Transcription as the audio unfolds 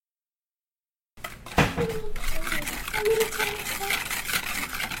Hey,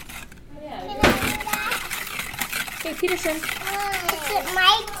 Peterson. Is it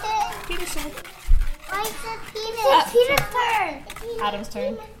my turn? Peterson. Why is it Peter's turn? Adam's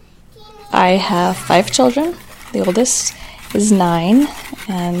turn. I have 5 children. The oldest is 9,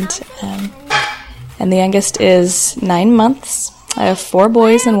 and the youngest is 9 months. I have 4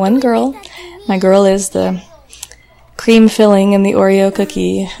 boys and 1 girl. My girl is the cream filling in the Oreo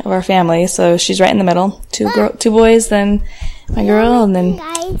cookie of our family, so she's right in the middle. 2 boys, then my girl, and then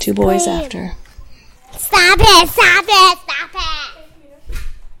 2 boys after. Stop it! Stop it! Stop it!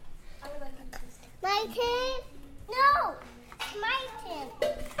 My turn? No! My turn.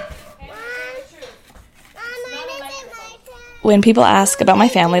 Mine isn't my turn. When people ask about my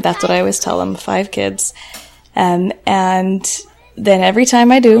family, that's what I always tell them, 5 kids. And then every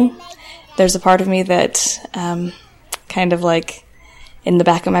time I do, there's a part of me that kind of like in the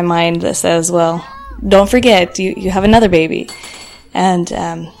back of my mind that says, well, don't forget, you have another baby. And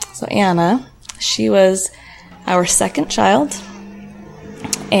so Anna, she was our second child,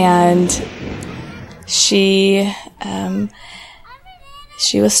 and she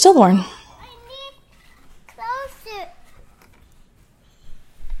was stillborn.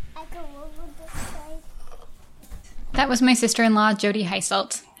 That was my sister-in-law, Jody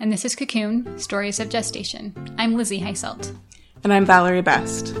Heiselt, and this is Cocoon, Stories of Gestation. I'm Lizzie Heiselt. And I'm Valerie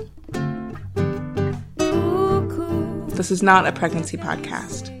Best. This is not a pregnancy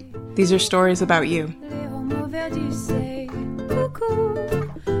podcast. These are stories about you.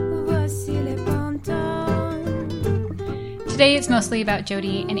 Today it's mostly about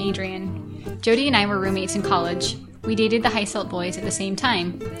Jody and Adrian. Jody and I were roommates in college. We dated the Heiselt boys at the same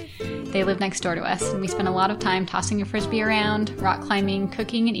time. They lived next door to us, and we spent a lot of time tossing a frisbee around, rock climbing,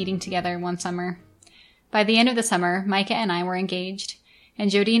 cooking, and eating together one summer. By the end of the summer, Micah and I were engaged,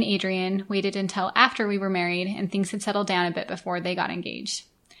 and Jody and Adrian waited until after we were married and things had settled down a bit before they got engaged.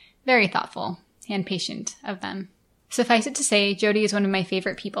 Very thoughtful and patient of them. Suffice it to say, Jody is one of my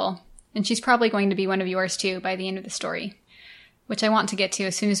favorite people, and she's probably going to be one of yours too by the end of the story, which I want to get to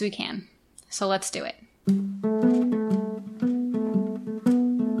as soon as we can. So let's do it.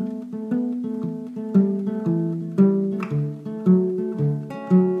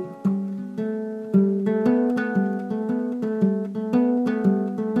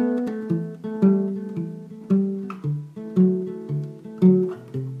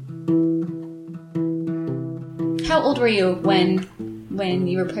 How old were you when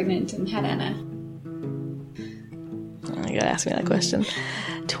you were pregnant and had Anna? You gotta ask me that question.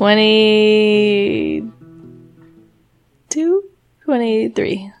 22?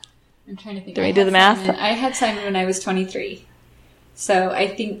 23. I'm trying to think. Did we do the math? I had Simon when I was 23. So I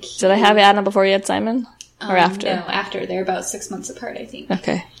think... Did I have Anna before you had Simon? Or after? No, after. They're about 6 months apart, I think.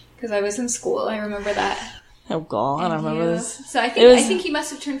 Okay. Because I was in school. I remember that. Oh, God. I don't remember this. So I think he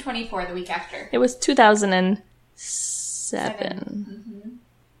must have turned 24 the week after. It was 2007. Mm-hmm.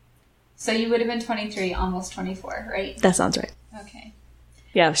 So you would have been 23, almost 24, right? That sounds right. Okay.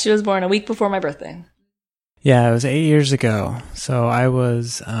 Yeah, she was born a week before my birthday. Yeah, it was 8 years ago. So I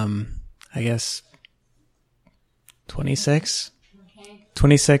was, I guess, 26. Okay.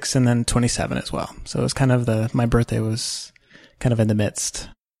 26 and then 27 as well. So it was kind of my birthday was kind of in the midst.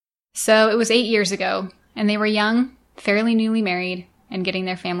 So it was 8 years ago, and they were young, fairly newly married, and getting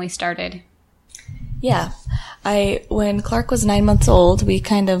their family started. Yeah. When Clark was 9 months old, we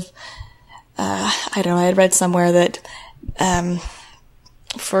kind of, I don't know, I had read somewhere that,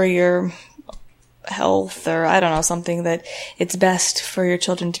 for your health or I don't know, something that it's best for your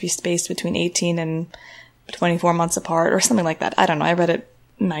children to be spaced between 18 and 24 months apart or something like that. I don't know. I read it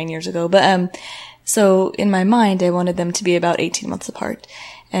 9 years ago, but, so in my mind, I wanted them to be about 18 months apart.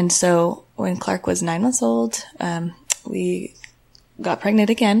 And so when Clark was 9 months old, we got pregnant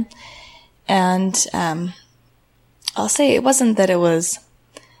again. And, I'll say it wasn't that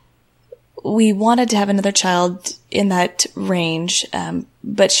we wanted to have another child in that range,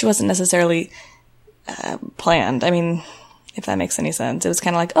 but she wasn't necessarily, planned. I mean, if that makes any sense. It was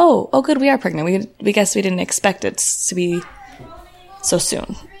kind of like, oh, good, we are pregnant. We guess we didn't expect it to be so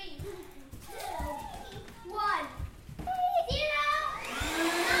soon.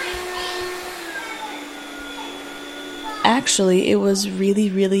 Actually, it was really,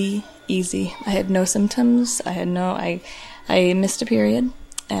 really easy. I had no symptoms. I missed a period,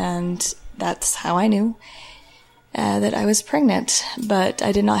 and that's how I knew that I was pregnant. But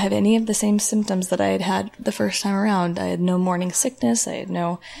I did not have any of the same symptoms that I had had the first time around. I had no morning sickness. I had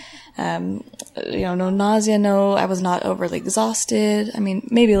no nausea. I was not overly exhausted. I mean,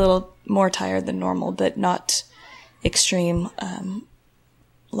 maybe a little more tired than normal, but not extreme,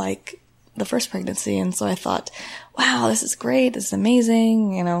 like the first pregnancy. And so I thought, wow, this is great. This is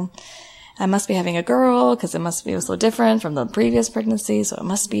amazing. You know, I must be having a girl because it must be so different from the previous pregnancy. So it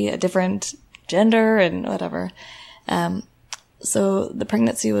must be a different gender and whatever. So the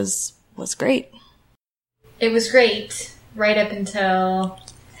pregnancy was great. It was great right up until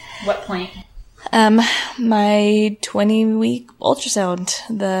what point? My 20-week ultrasound,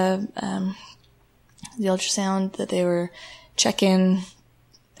 the ultrasound that they were checking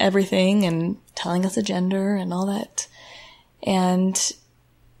everything and telling us the gender and all that. And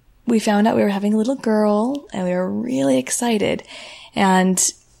we found out we were having a little girl and we were really excited. And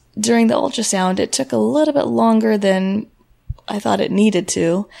during the ultrasound, it took a little bit longer than I thought it needed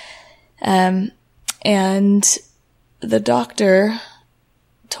to. And the doctor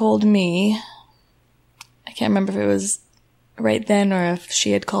told me, I can't remember if it was right then or if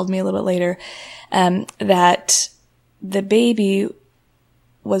she had called me a little bit later, that the baby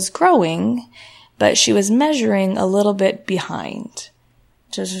was growing, but she was measuring a little bit behind.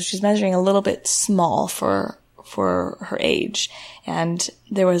 So she's measuring a little bit small for her age. And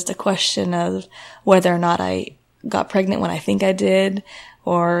there was the question of whether or not I got pregnant when I think I did,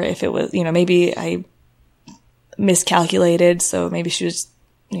 or if it was, maybe I miscalculated. So maybe she was,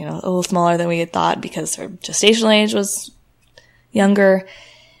 a little smaller than we had thought because her gestational age was younger.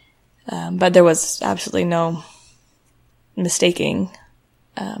 But there was absolutely no mistaking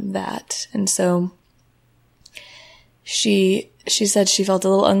that. And so she said she felt a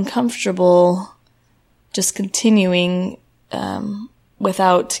little uncomfortable just continuing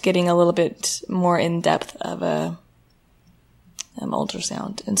without getting a little bit more in depth of a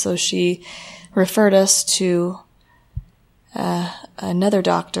ultrasound. And so she referred us to another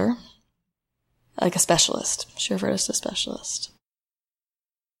doctor, like a specialist. She referred us to a specialist.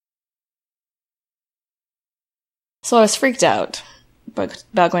 So I was freaked out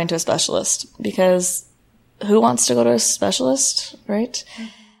about going to a specialist because who wants to go to a specialist, right?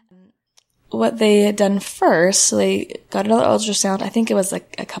 Mm-hmm. What they had done first, so they got another ultrasound. I think it was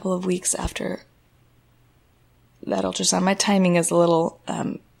like a couple of weeks after that ultrasound. My timing is a little,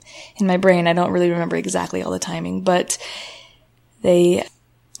 in my brain, I don't really remember exactly all the timing, but they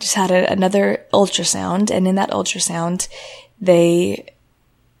just had another ultrasound, and in that ultrasound, they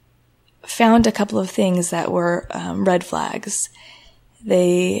found a couple of things that were red flags.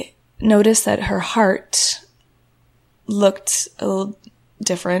 They noticed that her heart looked a little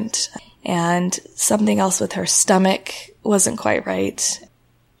different, and something else with her stomach wasn't quite right.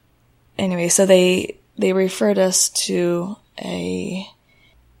 Anyway, so they referred us to a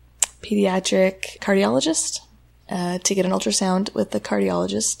pediatric cardiologist to get an ultrasound with the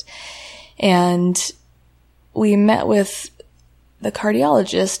cardiologist. And we met with the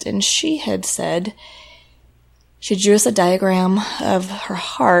cardiologist, and she had said, she drew us a diagram of her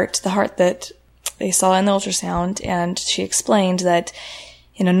heart, the heart that they saw in the ultrasound, and she explained that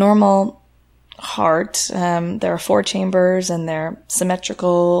in a normal heart, there are 4 chambers and they're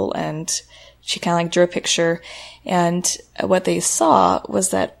symmetrical, and she kind of like drew a picture. And what they saw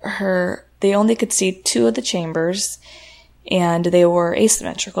was that they only could see 2 of the chambers, and they were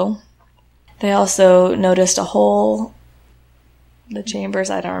asymmetrical. They also noticed a hole, the chambers,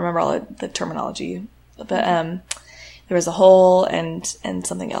 I don't remember all the terminology, but there was a hole and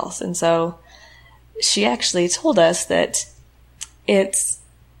something else. And so she actually told us that it's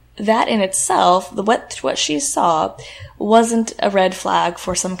that in itself, what she saw wasn't a red flag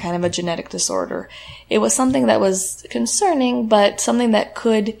for some kind of a genetic disorder. It was something that was concerning, but something that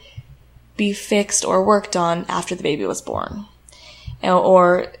could be fixed or worked on after the baby was born.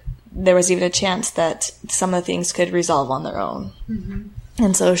 Or there was even a chance that some of the things could resolve on their own. Mm-hmm.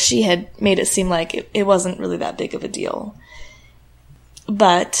 And so she had made it seem like it wasn't really that big of a deal.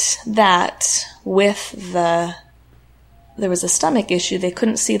 But that with there was a stomach issue, they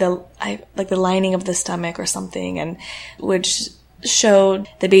couldn't see the lining of the stomach or something, and which showed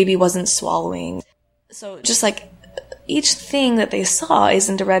the baby wasn't swallowing. So just like each thing that they saw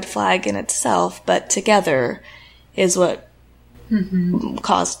isn't a red flag in itself, but together is what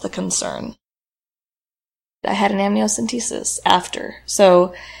caused the concern. I had an amniocentesis after.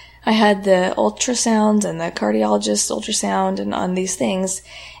 So I had the ultrasound and the cardiologist ultrasound and on these things.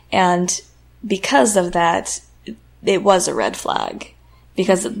 And because of that, it was a red flag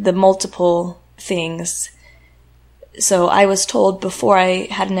because of the multiple things. So I was told before I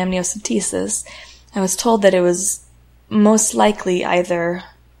had an amniocentesis, I was told that it was most likely either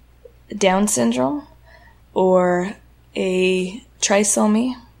Down syndrome or a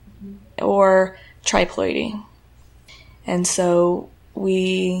trisomy or triploidy. And so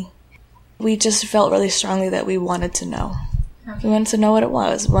we just felt really strongly that we wanted to know. We wanted to know what it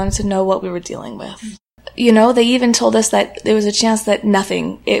was. We wanted to know what we were dealing with. You know, they even told us that there was a chance that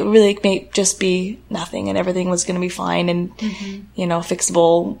it really may just be nothing and everything was going to be fine and, you know,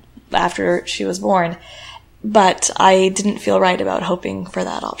 fixable after she was born. But I didn't feel right about hoping for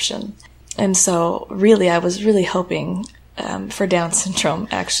that option. And so really, I was really hoping for Down syndrome,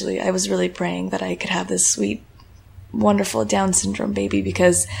 actually. I was really praying that I could have this sweet, wonderful Down syndrome baby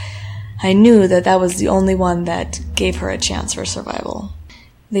because I knew that that was the only one that gave her a chance for survival.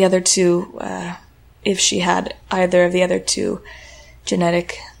 The other two, if she had either of the other two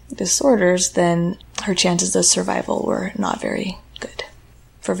genetic disorders, then her chances of survival were not very good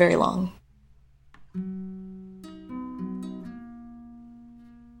for very long.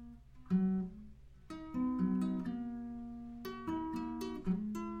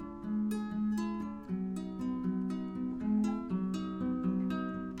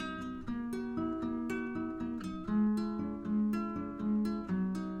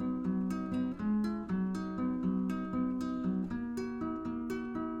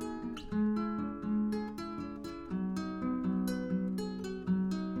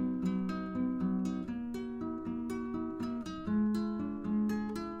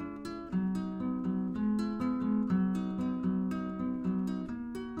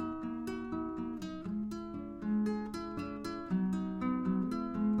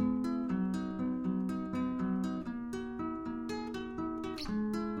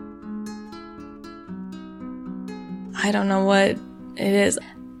 I don't know what it is.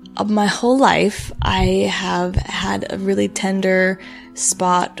 My whole life, I have had a really tender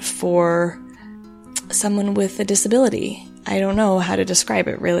spot for someone with a disability. I don't know how to describe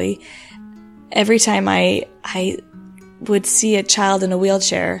it, really. Every time I would see a child in a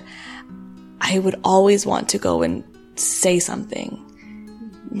wheelchair, I would always want to go and say something.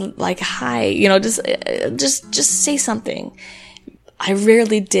 Like, hi, you know, just say something. I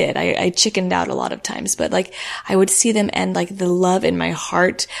rarely did. I chickened out a lot of times, but like I would see them and like the love in my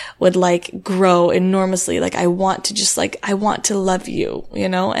heart would like grow enormously. Like I want to love you, you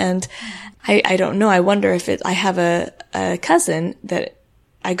know, and I don't know. I wonder if I have a cousin that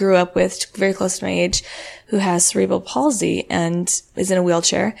I grew up with very close to my age who has cerebral palsy and is in a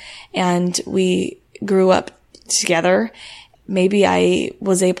wheelchair, and we grew up together. Maybe I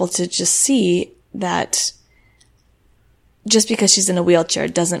was able to just see that just because she's in a wheelchair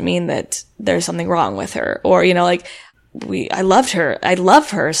doesn't mean that there's something wrong with her, or, you know, like I loved her. I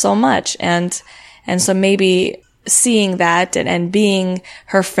love her so much. And so maybe seeing that and being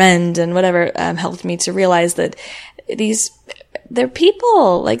her friend and whatever, helped me to realize that they're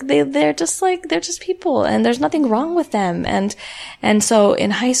people. Like they're just people and there's nothing wrong with them. And so in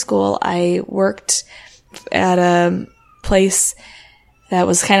high school, I worked at a place that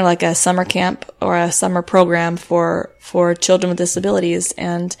was kind of like a summer camp or a summer program for children with disabilities.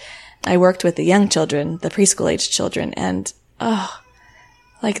 And I worked with the young children, the preschool age children. And,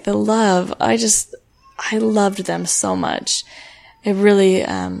 like the love, I loved them so much. It really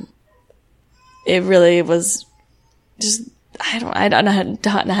was just, I don't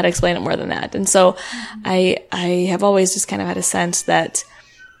know how to explain it more than that. And so I have always just kind of had a sense that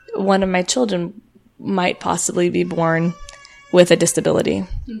one of my children might possibly be born with a disability.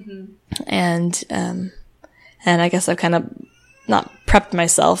 And I guess I've kind of not prepped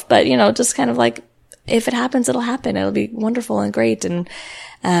myself, but, you know, just kind of like, if it happens, it'll happen. It'll be wonderful and great. And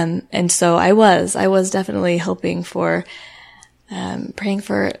so I was definitely hoping for, praying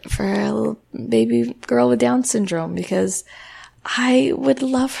for a little baby girl with Down syndrome, because I would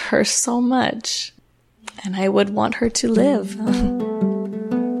love her so much and I would want her to live.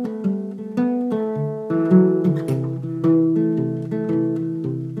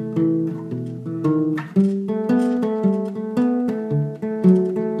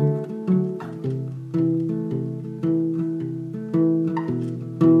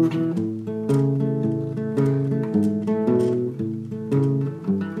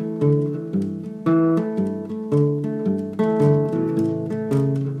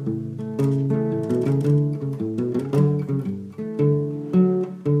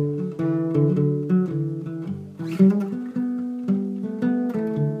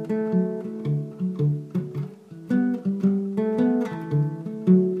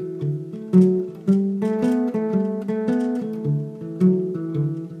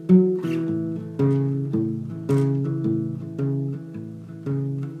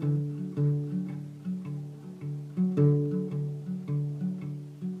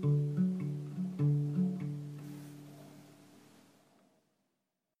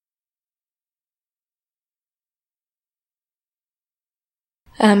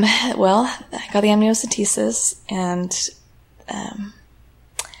 Well, I got the amniocentesis, and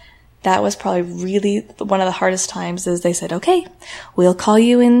that was probably really one of the hardest times. Is they said, okay, we'll call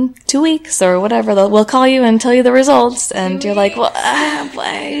you in 2 weeks or whatever. We'll call you and tell you the results. And you're like, well, what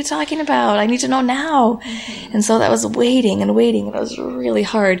are you talking about? I need to know now. Mm-hmm. And so that was waiting and waiting. And it was really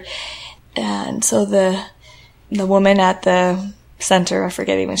hard. And so the woman at the center, I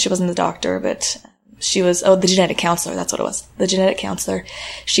forget even, she wasn't the doctor, but she was, the genetic counselor. That's what it was. The genetic counselor.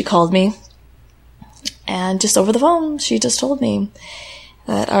 She called me, and just over the phone, she just told me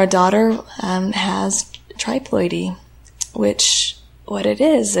that our daughter has triploidy, which what it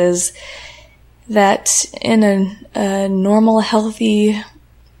is that in a normal, healthy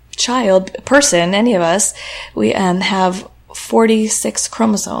person, any of us, we have 46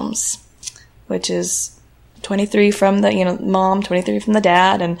 chromosomes, which is 23 from the mom, 23 from the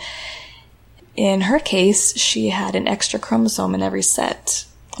dad, and in her case, she had an extra chromosome in every set,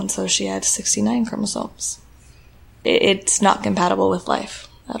 and so she had 69 chromosomes. It's not compatible with life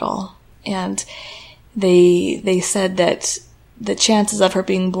at all. And they said that the chances of her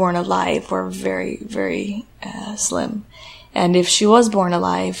being born alive were very, very slim. And if she was born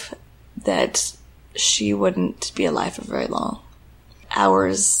alive, that she wouldn't be alive for very long.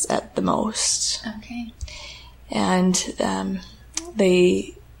 Hours at the most. Okay. And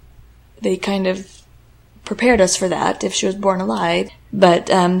they kind of prepared us for that if she was born alive. But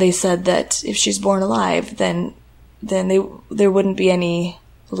they said that if she's born alive, then there wouldn't be any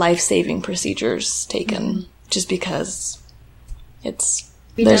life-saving procedures taken, just because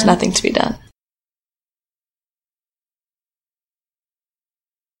there's nothing to be done.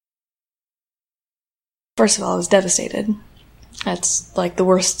 First of all, I was devastated. That's like the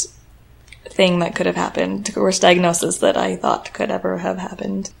worst thing that could have happened, the worst diagnosis that I thought could ever have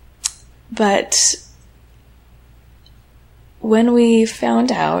happened. But when we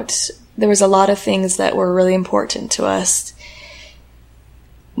found out, there was a lot of things that were really important to us.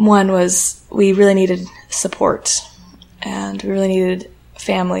 One was we really needed support, and we really needed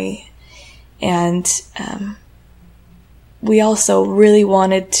family, and we also really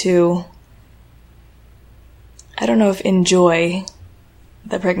wanted to, I don't know if enjoy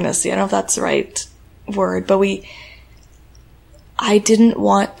the pregnancy, I don't know if that's the right word, but I didn't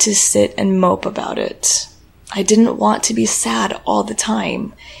want to sit and mope about it. I didn't want to be sad all the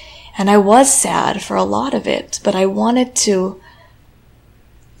time. And I was sad for a lot of it, but I wanted to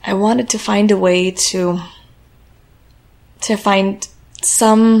find a way to find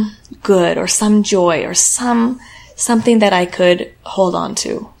some good or some joy or something that I could hold on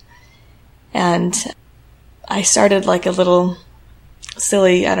to. And I started like a little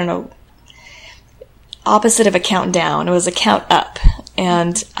silly, I don't know, opposite of a countdown. It was a count up.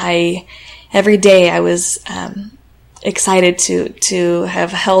 And every day I was excited to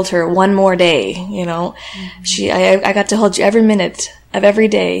have held her one more day, Mm-hmm. I got to hold you every minute of every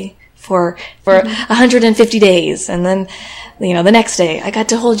day for 150 days. And then, the next day I got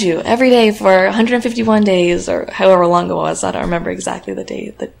to hold you every day for 151 days, or however long it was. I don't remember exactly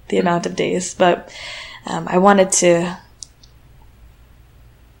the amount of days, but I wanted to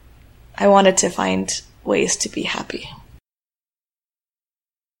find ways to be happy.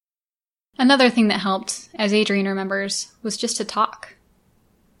 Another thing that helped, as Adrienne remembers, was just to talk.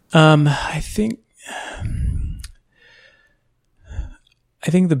 I think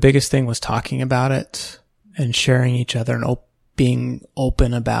the biggest thing was talking about it and sharing each other and being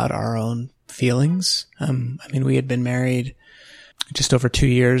open about our own feelings. We had been married just over 2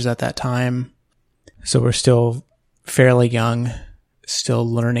 years at that time, so we're still fairly young, still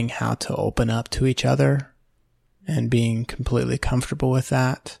learning how to open up to each other and being completely comfortable with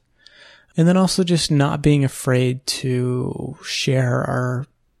that. And then also just not being afraid to share our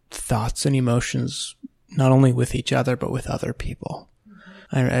thoughts and emotions, not only with each other, but with other people.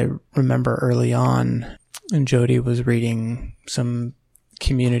 I remember early on, and Jody was reading some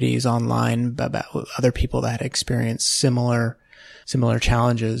communities online about other people that had experienced similar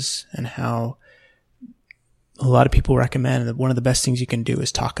challenges, and how a lot of people recommend that one of the best things you can do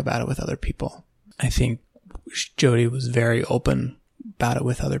is talk about it with other people. I think Jody was very open about it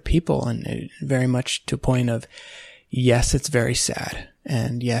with other people, and very much to a point of, yes, it's very sad,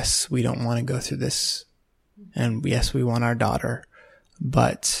 and yes, we don't want to go through this, and yes, we want our daughter,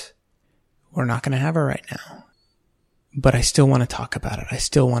 but we're not going to have her right now. But I still want to talk about it. I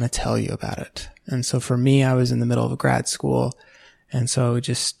still want to tell you about it. And so for me, I was in the middle of grad school, and so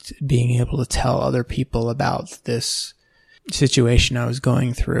just being able to tell other people about this situation I was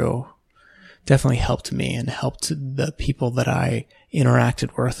going through definitely helped me, and helped the people that I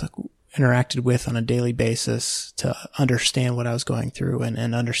interacted with on a daily basis to understand what I was going through,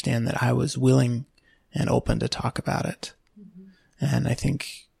 and understand that I was willing and open to talk about it. Mm-hmm. And I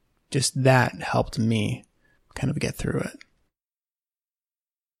think just that helped me kind of get through it.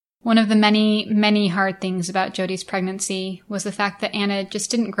 One of the many, many hard things about Jodi's pregnancy was the fact that Anna just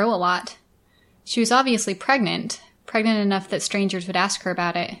didn't grow a lot. She was obviously pregnant enough that strangers would ask her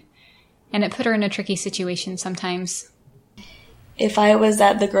about it, and it put her in a tricky situation sometimes. If I was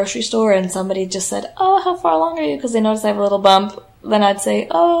at the grocery store and somebody just said, "Oh, how far along are you?" because they noticed I have a little bump, then I'd say,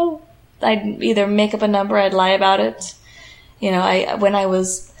 "Oh," I'd either make up a number, I'd lie about it. When I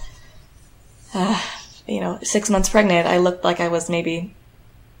was, 6 months pregnant, I looked like I was maybe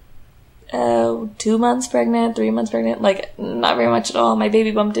 2 months pregnant, 3 months pregnant, like not very much at all. My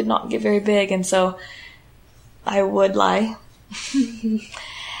baby bump did not get very big, and so I would lie.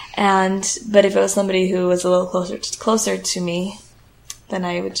 But if it was somebody who was a little closer to me, then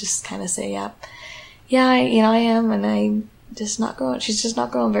I would just kind of say, I am, and I'm just not growing. She's just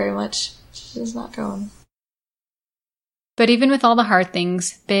not growing very much. She's just not growing. But even with all the hard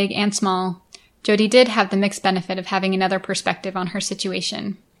things, big and small, Jodi did have the mixed benefit of having another perspective on her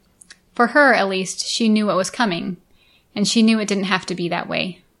situation. For her, at least, she knew what was coming, and she knew it didn't have to be that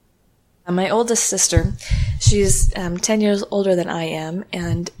way. My oldest sister, she's 10 years older than I am,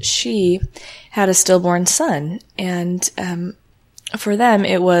 and she had a stillborn son. And for them,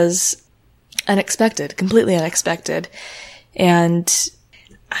 it was unexpected, completely unexpected. And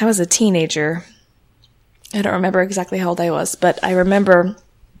I was a teenager. I don't remember exactly how old I was, but I remember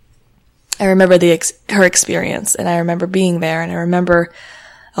her experience, and I remember being there, and I remember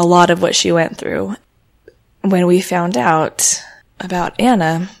a lot of what she went through. When we found out about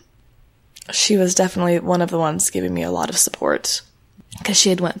Anna, she was definitely one of the ones giving me a lot of support, because she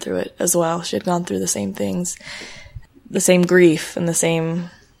had went through it as well. She had gone through the same things, the same grief and the same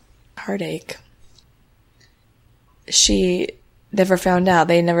heartache. She never found out.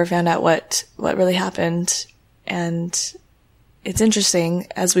 They never found out what really happened. And it's interesting,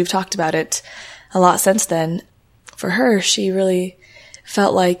 as we've talked about it a lot since then, for her, she really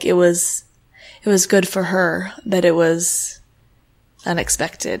felt like it was good for her that it was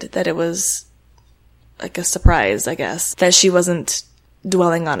unexpected, that it was like a surprise, I guess, that she wasn't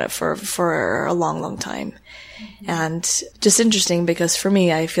dwelling on it for a long, long time. And just interesting, because for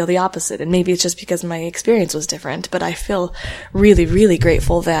me, I feel the opposite. And maybe it's just because my experience was different, but I feel really, really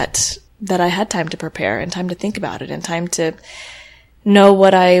grateful that I had time to prepare and time to think about it and time to know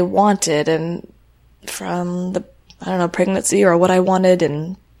what I wanted, and from the, pregnancy, or what I wanted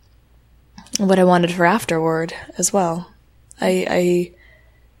and what I wanted for afterward as well. I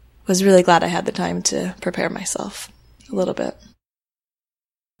was really glad I had the time to prepare myself a little bit.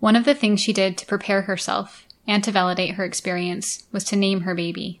 One of the things she did to prepare herself and to validate her experience was to name her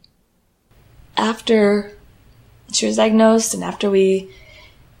baby. After she was diagnosed, and after we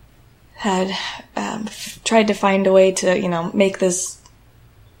had tried to find a way to, make this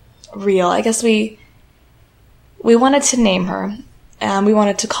real, I guess we wanted to name her. We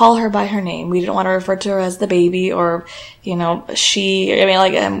wanted to call her by her name. We didn't want to refer to her as the baby, or, she.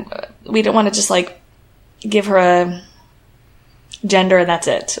 We didn't want to just give her a gender and that's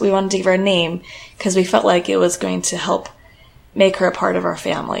it. We wanted to give her a name because we felt like it was going to help make her a part of our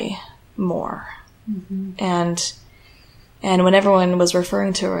family more. Mm-hmm. And when everyone was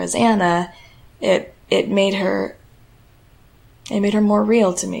referring to her as Anna, it made her more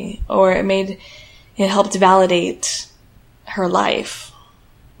real to me, or it helped validate her life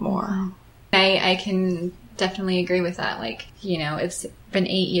more. I can definitely agree with that. It's been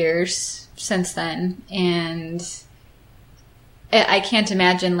 8 years since then, and I can't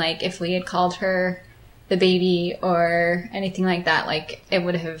imagine, if we had called her the baby or anything like that, it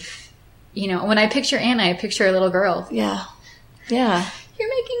would have, when I picture Anna, I picture a little girl. Yeah. Yeah. You're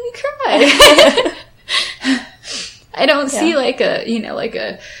making me cry. I don't see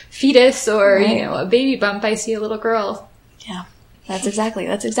a fetus or, right. A baby bump. I see a little girl. Yeah. That's exactly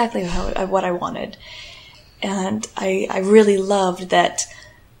what I wanted. And I really loved that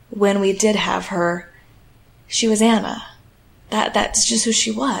when we did have her, she was Anna. That's just who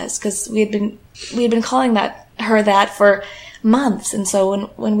she was, because we had been calling her that for months. And so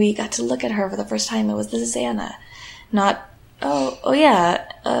when we got to look at her for the first time, this is Anna, not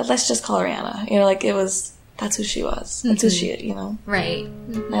let's just call her Anna. That's who she was. That's who she, Right.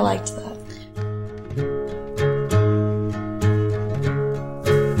 Mm-hmm. I liked that.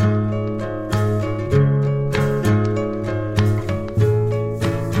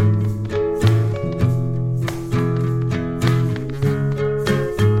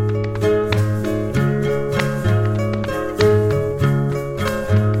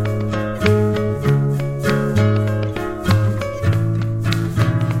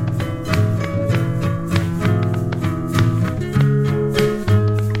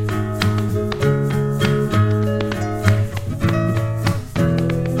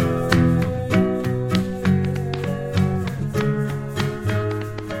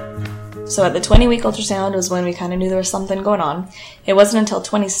 So at the 20-week ultrasound was when we kind of knew there was something going on. It wasn't until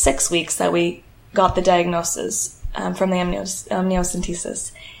 26 weeks that we got the diagnosis from the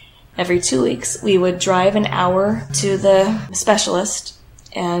amniocentesis. Every 2 weeks, we would drive an hour to the specialist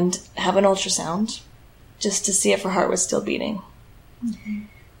and have an ultrasound just to see if her heart was still beating. Mm-hmm.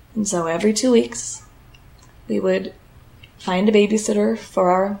 And so every 2 weeks, we would find a babysitter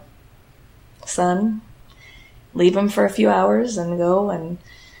for our son, leave him for a few hours, and go and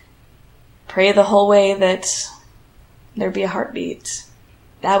pray the whole way that there'd be a heartbeat.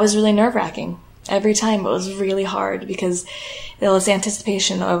 That was really nerve-wracking. Every time it was really hard because there was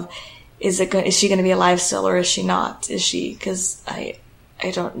anticipation of, is she going to be alive still or is she not? Is she? Because I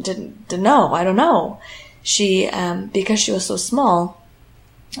don't know. She, because she was so small,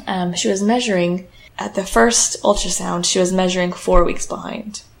 she was measuring, at the first ultrasound, she was measuring 4 weeks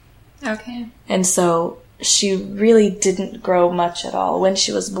behind. Okay. And so she really didn't grow much at all. When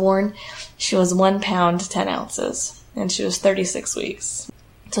she was born, she was 1 pound, 10 ounces, and she was 36 weeks.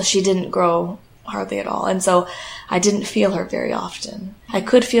 So she didn't grow hardly at all. And so I didn't feel her very often. I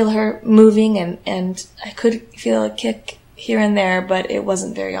could feel her moving and I could feel a kick here and there, but it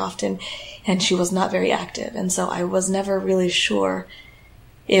wasn't very often. And she was not very active. And so I was never really sure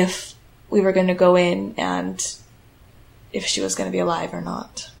if we were going to go in and if she was going to be alive or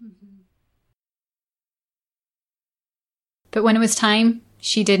not. But when it was time,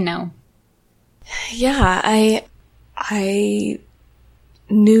 she did know. Yeah, I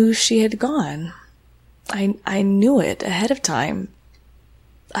knew she had gone. I knew it ahead of time.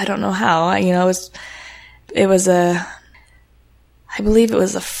 I don't know how. I believe it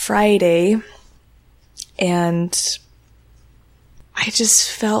was a Friday, and I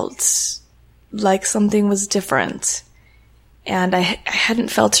just felt like something was different. And I hadn't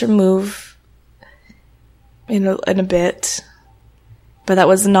felt her move in a bit, but that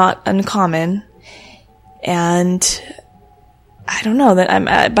was not uncommon. And I don't know,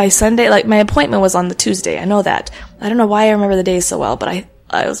 that by Sunday, like my appointment was on the Tuesday. I know that. I don't know why I remember the days so well, but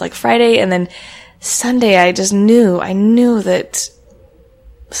I was like Friday, and then Sunday I just knew. I knew that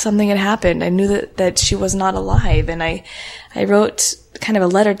something had happened. I knew that she was not alive. And I wrote kind of a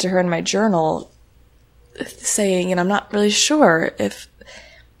letter to her in my journal saying, I'm not really sure if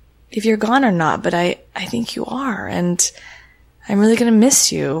you're gone or not, but I think you are, and I'm really going to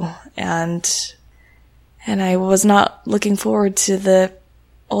miss you. And I was not looking forward to the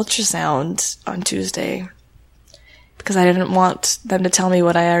ultrasound on Tuesday because I didn't want them to tell me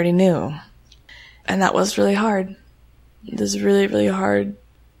what I already knew. And that was really hard. It was a really, really hard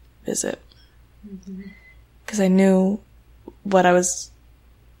visit. Because I knew what I was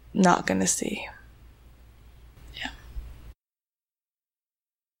not going to see. Yeah.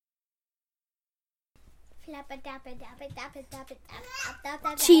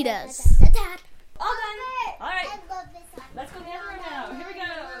 Cheetahs. All done. All right. Let's go the other one now. Here we go.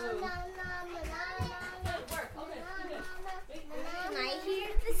 Good work. Okay. Good. Can I hear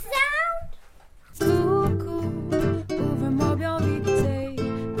the sound? Coucou, ouvre-moi bien vite.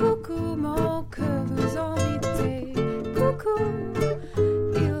 Coucou, mon cœur vous invite. Coucou,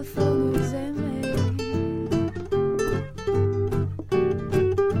 il faut nous aimer.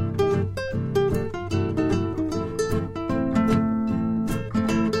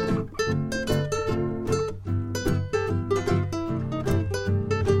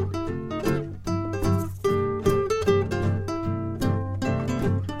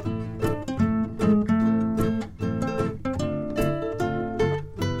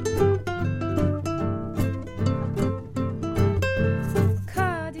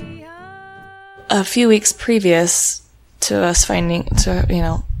 A few weeks previous to us for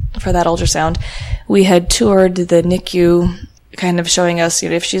that ultrasound, we had toured the NICU, kind of showing us,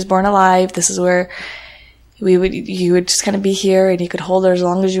 if she's born alive, this is where you would just kind of be here, and you could hold her as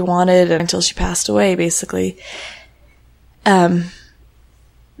long as you wanted until she passed away, basically. But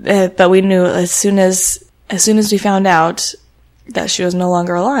we knew as soon as we found out that she was no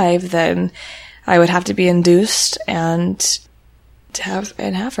longer alive, then I would have to be induced and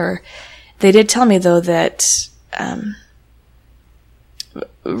have her. They did tell me, though, that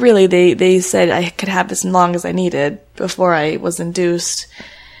really they said I could have as long as I needed before I was induced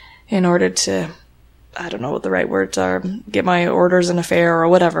in order to, I don't know what the right words are, get my orders in a fair or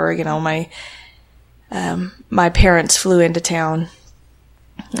whatever. My parents flew into town,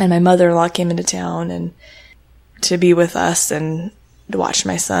 and my mother-in-law came into town and to be with us and to watch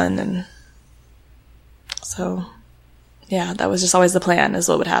my son. And so, yeah, that was just always the plan, is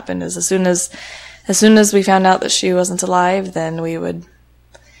what would happen is as soon as we found out that she wasn't alive, then we would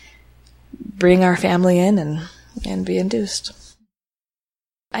bring our family in and be induced.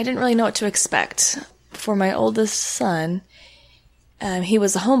 I didn't really know what to expect. For my oldest son, he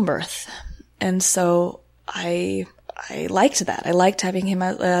was a home birth. And so I liked that. I liked having him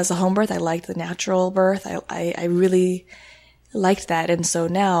as a home birth. I liked the natural birth. I really liked that. And so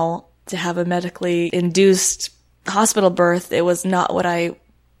now to have a medically induced hospital birth, it was not what I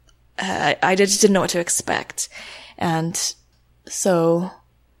just didn't know what to expect. And so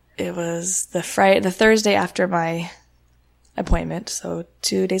it was the Thursday after my appointment, so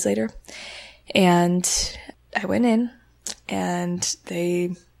 2 days later. And I went in and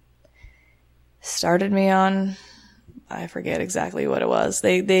they started me on, I forget exactly what it was.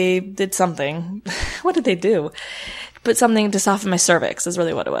 They did something. What did they do? Put something to soften my cervix is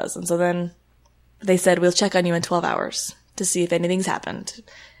really what it was. And so then they said, we'll check on you in 12 hours to see if anything's happened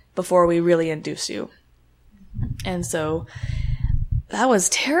before we really induce you. And so that was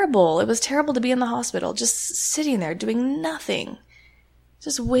terrible. It was terrible to be in the hospital, just sitting there doing nothing,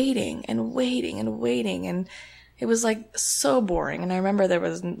 just waiting and waiting and waiting. And it was like so boring. And I remember there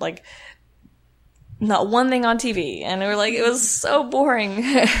was like not one thing on TV. And it was so boring.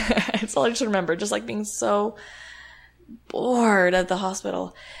 That's all I just remember, just like being so bored at the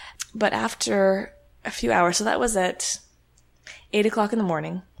hospital. But after a few hours, so that was at 8 o'clock in the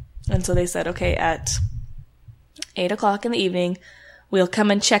morning. And so they said, okay, at 8 o'clock in the evening, we'll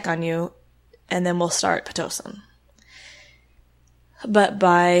come and check on you, and then we'll start Pitocin. But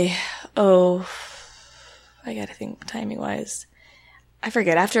by, I gotta think timing-wise. I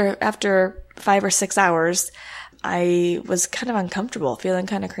forget. After 5 or 6 hours, I was kind of uncomfortable, feeling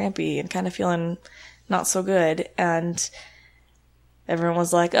kind of crampy and kind of feeling not so good. And everyone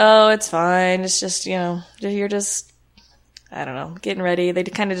was like, oh, it's fine. It's just, you're just, I don't know, getting ready. They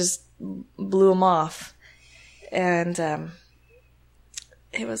kind of just blew them off. And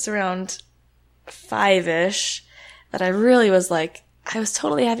it was around 5-ish that I really was like, I was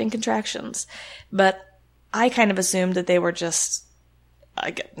totally having contractions. But I kind of assumed that they were just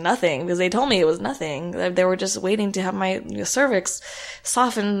nothing, because they told me it was nothing. They were just waiting to have my cervix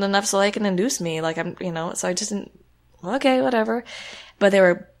softened enough so they can induce me. So I just didn't, okay, whatever. But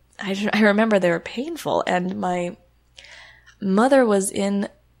I remember they were painful. And my mother was in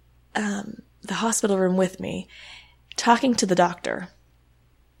the hospital room with me, talking to the doctor,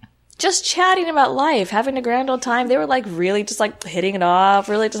 just chatting about life, having a grand old time. They were really just hitting it off,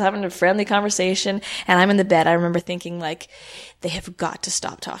 really just having a friendly conversation. And I'm in the bed. I remember thinking they have got to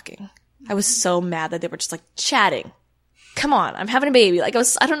stop talking. I was so mad that they were just chatting. Come on, I'm having a baby. I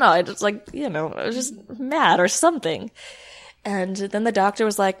don't know. I just I was just mad or something. And then the doctor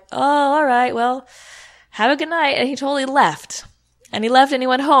was like, oh, all right, well, have a good night. And he totally left. And he left and he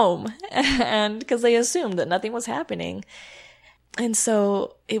went home. And because they assumed that nothing was happening. And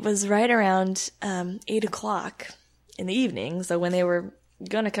so it was right around 8 o'clock in the evening. So when they were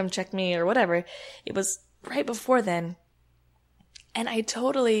going to come check me or whatever, it was right before then. And I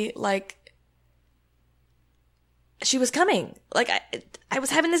totally, she was coming. I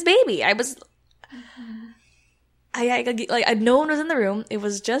was having this baby. I was, no one was in the room. It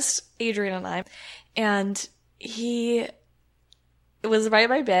was just Adrian and I. And he was right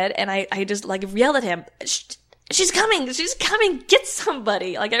by my bed. And I just, yelled at him, she's coming, get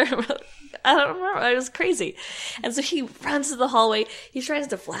somebody. I don't remember, it was crazy. And so he runs to the hallway, he tries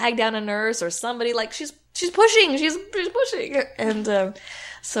to flag down a nurse or somebody, she's pushing, she's pushing. And,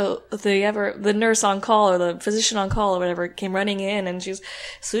 so the nurse on call or the physician on call or whatever came running in, and she's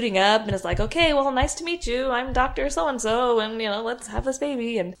suiting up and it's okay, well, nice to meet you. I'm Dr. So-and-so, and, let's have this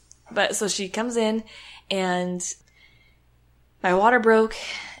baby. But so she comes in, and my water broke,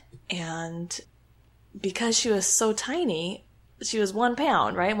 and because she was so tiny, she was 1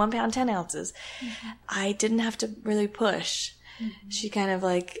 pound, right? 1 pound, 10 ounces. Mm-hmm. I didn't have to really push. Mm-hmm. She kind of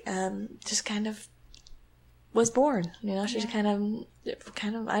just kind of was born, she just kind of,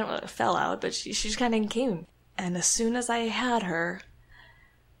 I don't know, fell out, but she just kind of came. And as soon as I had her,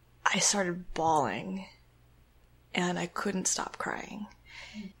 I started bawling and I couldn't stop crying.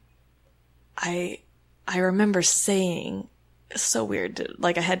 I remember saying, it's so weird,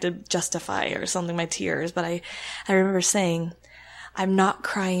 I had to justify or something my tears, but I remember saying, I'm not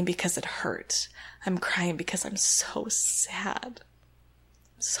crying because it hurt. I'm crying because I'm so sad.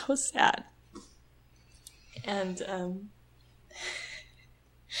 So sad. And, so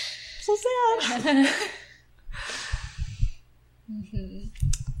sad.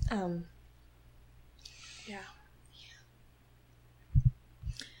 Mm-hmm. Yeah.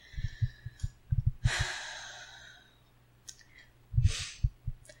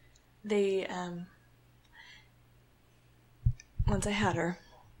 They, once I had her,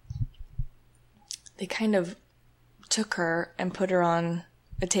 they kind of took her and put her on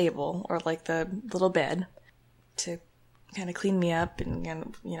a table or like the little bed to kind of clean me up and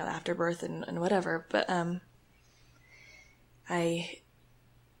after birth and whatever. But I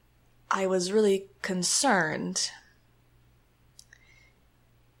was really concerned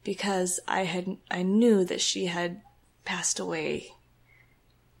because I knew that she had passed away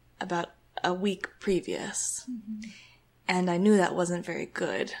about a week previous. Mm-hmm. And I knew that wasn't very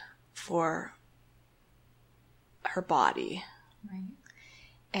good for her body. Right.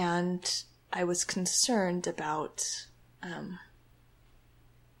 And I was concerned about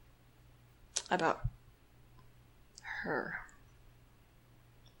her.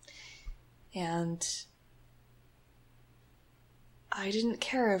 And I didn't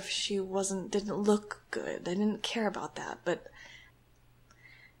care if she didn't look good. I didn't care about that, but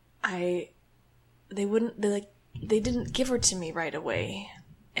they didn't give her to me right away.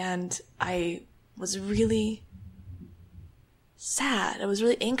 And I was really sad. I was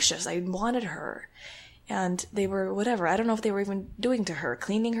really anxious. I wanted her. And they were whatever. I don't know if they were even doing to her,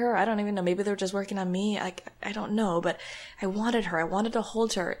 cleaning her. I don't even know. Maybe they were just working on me. I don't know, but I wanted her. I wanted to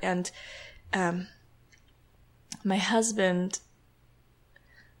hold her. And my husband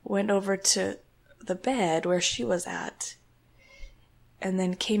went over to the bed where she was at and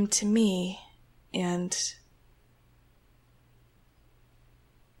then came to me and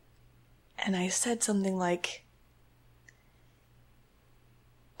I said something like,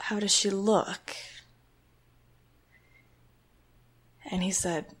 "How does she look?" And he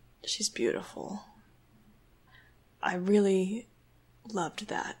said, "She's beautiful." I really loved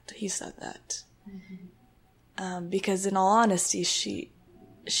that. He said that. Mm-hmm. Because in all honesty, she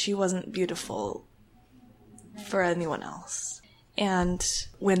wasn't beautiful for anyone else. And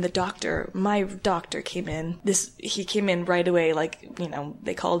when my doctor came in, he came in right away, like,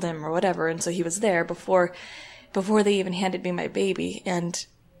 they called him or whatever. And so he was there before they even handed me my baby. And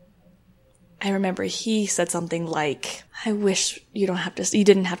I remember he said something like, "I wish you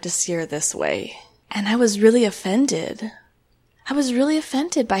didn't have to see her this way." And I was really offended. I was really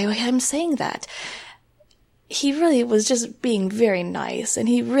offended by him saying that. He really was just being very nice, and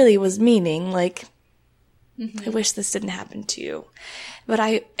he really was meaning, like, I wish this didn't happen to you. But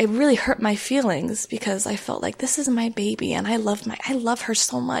it really hurt my feelings because I felt like this is my baby and I love her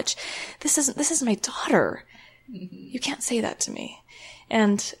so much. This is my daughter. You can't say that to me.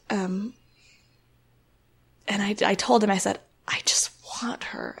 And I told him, I said, "I just want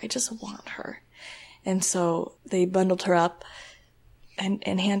her. I just want her." And so they bundled her up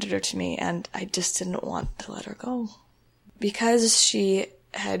and handed her to me, and I just didn't want to let her go. Because she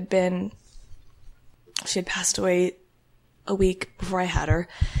had passed away a week before I had her.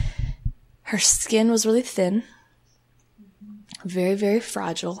 Her skin was really thin, very, very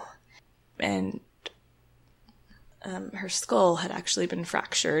fragile, and her skull had actually been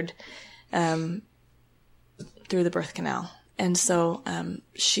fractured through the birth canal. And so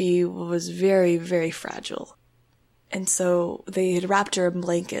she was very, very fragile. And so they had wrapped her in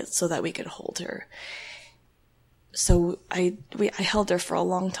blankets so that we could hold her. So I held her for a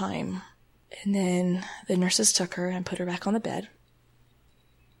long time. And then the nurses took her and put her back on the bed.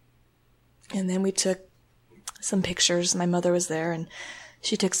 And then we took some pictures. My mother was there, and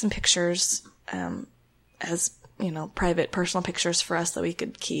she took some pictures as, private, personal pictures for us that we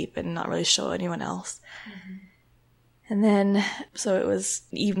could keep and not really show anyone else. Mm-hmm. And then, so it was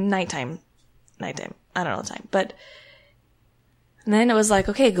even nighttime. I don't know the time, but then it was like,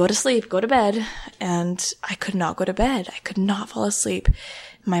 okay, go to sleep, go to bed. And I could not go to bed. I could not fall asleep.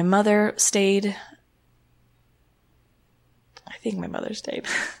 My mother stayed. I think my mother stayed.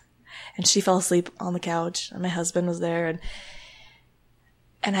 And she fell asleep on the couch, and my husband was there,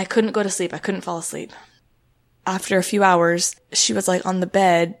 and I couldn't go to sleep. I couldn't fall asleep. After a few hours, she was like on the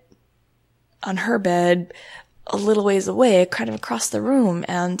bed, on her bed, a little ways away, kind of across the room,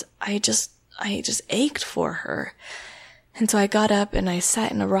 and I just ached for her. And so I got up and I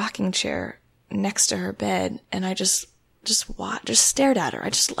sat in a rocking chair next to her bed, and I just stared at her. I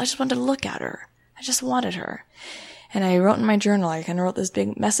just wanted to look at her. I just wanted her. And I wrote in my journal, I kind of wrote this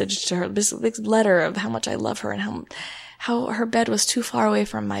big message to her, this big letter of how much I love her and how her bed was too far away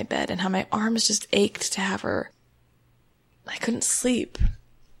from my bed and how my arms just ached to have her. I couldn't sleep.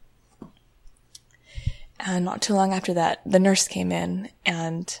 And not too long after that, the nurse came in,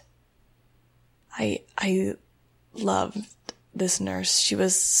 and I loved this nurse. She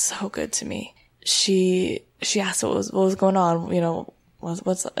was so good to me. She asked what was going on,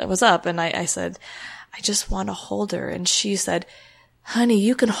 what's up, and I said, I just want to hold her. And she said, honey,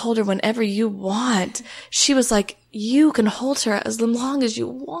 you can hold her whenever you want. She was like, you can hold her as long as you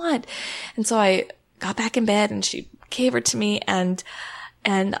want. And so I got back in bed, and she gave her to me, and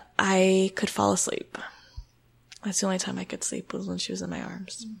and I could fall asleep. That's the only time I could sleep, was when she was in my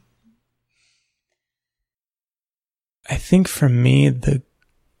arms. I think for me, the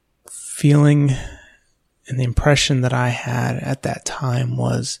feeling and the impression that I had at that time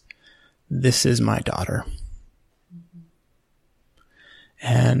was, this is my daughter.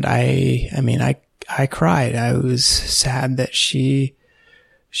 And I cried. I was sad that she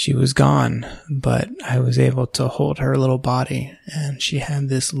was gone, but I was able to hold her little body, and she had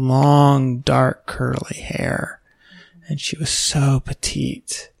this long, dark, curly hair, and she was so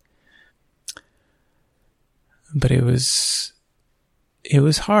petite. But it was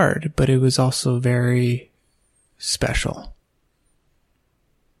hard, but it was also very special.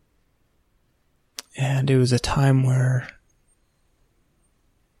 And it was a time where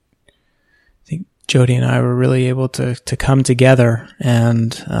I think Jody and I were really able to come together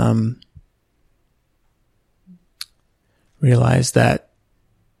and realize that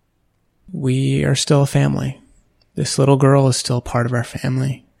we are still a family. This little girl is still part of our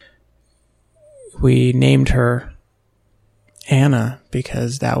family. We named her Anna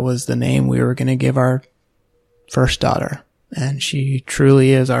because that was the name we were going to give our first daughter. And she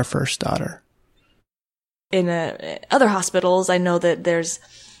truly is our first daughter. In other hospitals, I know that there's,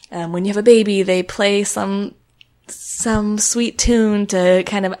 when you have a baby, they play some sweet tune to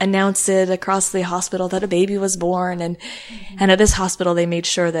kind of announce it across the hospital that a baby was born. And at this hospital, they made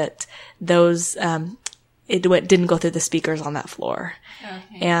sure that those, didn't go through the speakers on that floor.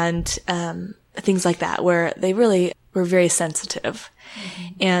 Okay. And, things like that, where they really were very sensitive.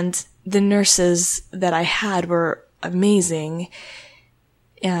 Mm-hmm. And the nurses that I had were amazing.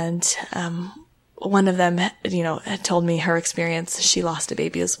 And, one of them, had told me her experience. She lost a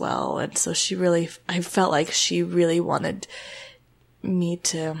baby as well. And so I felt like she really wanted me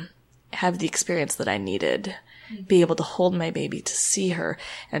to have the experience that I needed, be able to hold my baby, to see her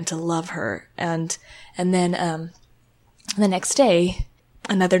and to love her. And then, the next day,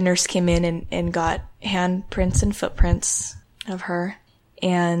 another nurse came in and got handprints and footprints of her.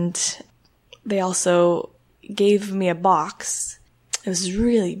 And they also gave me a box. It was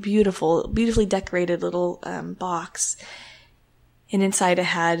really beautifully decorated little box. And inside it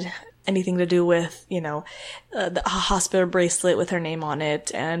had anything to do with, a hospital bracelet with her name on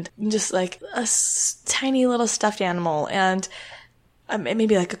it, and just like a tiny little stuffed animal, and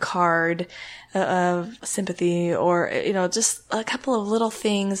maybe like a card of sympathy, or, just a couple of little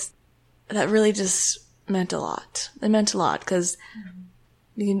things that really just meant a lot. It meant a lot because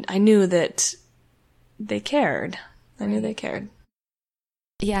I knew that they cared. I knew they cared.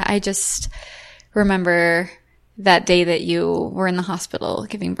 Yeah, I just remember that day that you were in the hospital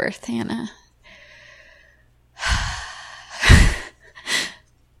giving birth to Anna.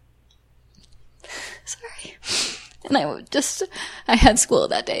 Sorry. And I had school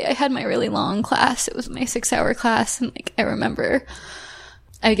that day. I had my really long class. It was my 6-hour class. And I remember,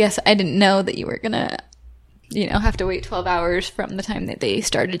 I guess I didn't know that you were gonna, have to wait 12 hours from the time that they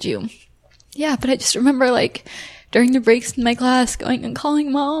started you. Yeah, but I just remember during the breaks in my class going and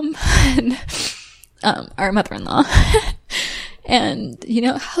calling Mom and, our mother-in-law. And,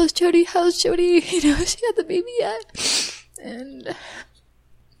 how's Jody? How's Jody? Has she had the baby yet? And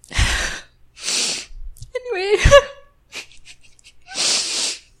anyway,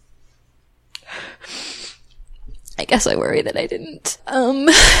 I guess I worry that I didn't,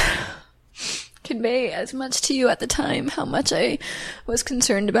 convey as much to you at the time how much I was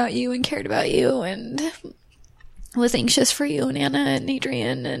concerned about you and cared about you and was anxious for you and Anna and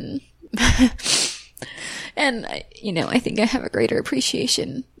Adrian and and I think I have a greater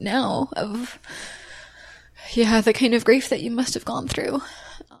appreciation now of the kind of grief that you must have gone through.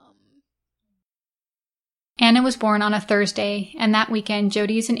 Anna was born on a Thursday, and that weekend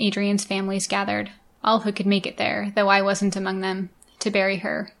Jody's and Adrian's families gathered, all who could make it there, though I wasn't among them, to bury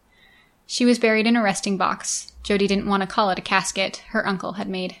her. She was buried in a resting box. Jody didn't want to call it a casket her uncle had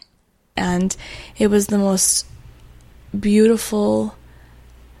made. And it was the most beautiful,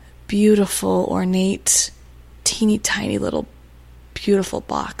 ornate, teeny tiny little beautiful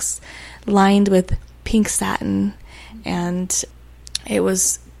box lined with pink satin, and it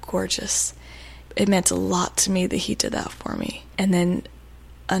was gorgeous. It meant a lot to me that he did that for me. And then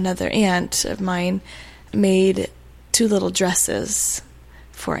another aunt of mine made 2 little dresses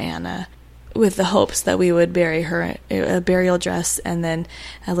for Anna with the hopes that we would bury her, a burial dress and then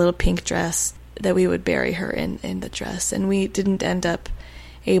a little pink dress that we would bury her in the dress. And we didn't end up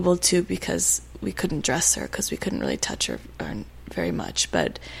able to because we couldn't dress her, because we couldn't really touch her very much.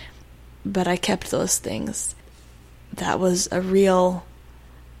 But I kept those things. That was a real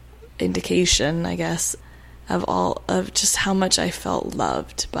indication, I guess, of just how much I felt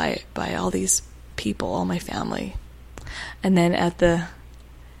loved by all these people, all my family. And then at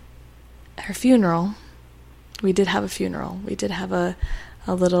her funeral, we did have a funeral. We did have a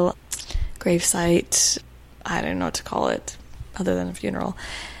little gravesite. I don't know what to call it other than a funeral.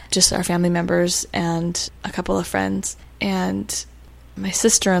 Just our family members and a couple of friends. And my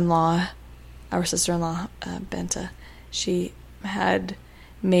sister-in-law, Benta, she had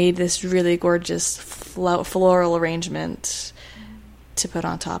made this really gorgeous floral arrangement to put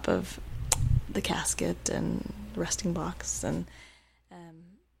on top of the casket and resting box. And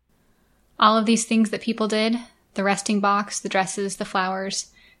all of these things that people did, the resting box, the dresses, the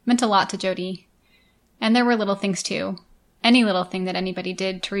flowers, meant a lot to Jody. And there were little things too. Any little thing that anybody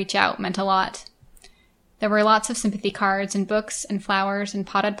did to reach out meant a lot. There were lots of sympathy cards and books and flowers and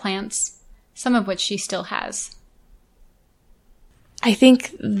potted plants, some of which she still has. I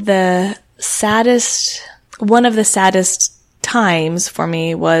think one of the saddest times for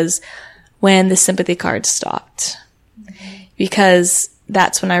me was when the sympathy cards stopped. Because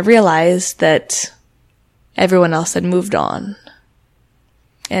that's when I realized that everyone else had moved on.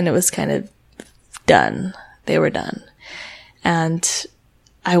 And it was kind of done. They were done. And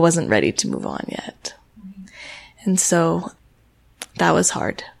I wasn't ready to move on yet. And so that was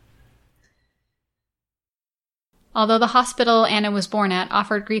hard. Although the hospital Anna was born at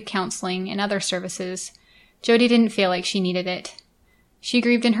offered grief counseling and other services, Jody didn't feel like she needed it. She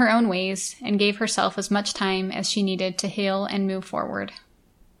grieved in her own ways and gave herself as much time as she needed to heal and move forward.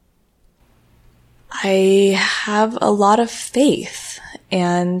 I have a lot of faith,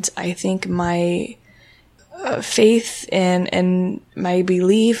 and I think my faith and my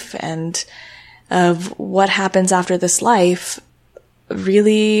belief and of what happens after this life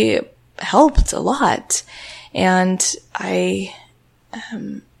really helped a lot. And I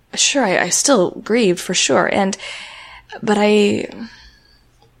still grieved for sure. But I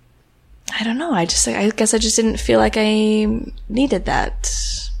don't know. I guess I just didn't feel like I needed that.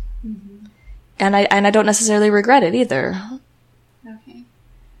 Mm-hmm. And I don't necessarily regret it either. Okay.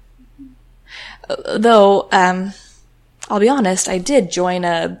 Though, I'll be honest, I did join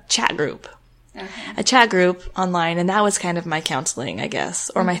a chat group. Okay. A chat group online, and that was kind of my counseling, I guess,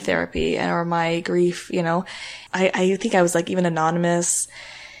 or my therapy, or my grief, I think I was like even anonymous.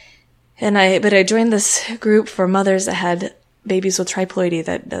 But I joined this group for mothers that had babies with triploidy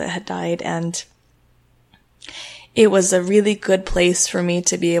that had died, and it was a really good place for me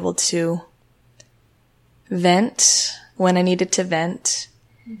to be able to vent when I needed to vent.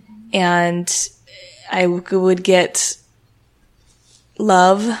 Mm-hmm. And I would get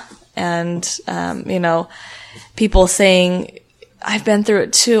love and, people saying, I've been through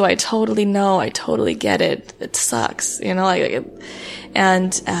it too. I totally know. I totally get it. It sucks,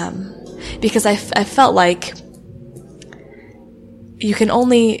 because I felt like you can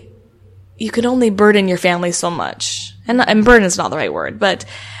only burden your family so much. And burden is not the right word, but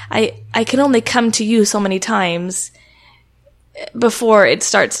I can only come to you so many times before it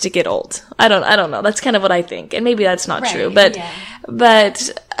starts to get old. I don't know. That's kind of what I think. And maybe that's not true, but,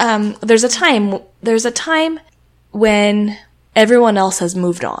 there's a time when everyone else has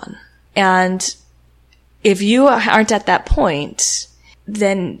moved on. And if you aren't at that point,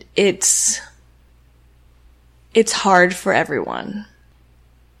 then it's hard for everyone.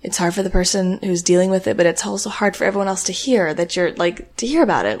 It's hard for the person who's dealing with it, but it's also hard for everyone else to hear that you're to hear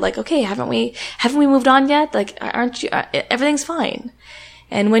about it. Like, okay, haven't we moved on yet? Like, aren't you, everything's fine.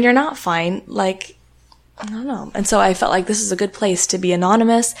 And when you're not fine, I don't know. And so I felt like this is a good place to be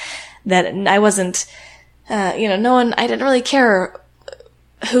anonymous, that I wasn't, no one, I didn't really care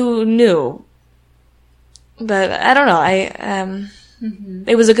who knew. But I don't know.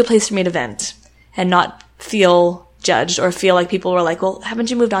 It was a good place for me to vent and not feel judged or feel like people were like, well,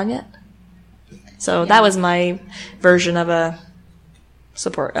 haven't you moved on yet? So that was my version of a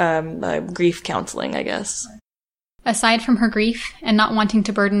support, grief counseling, I guess. Aside from her grief and not wanting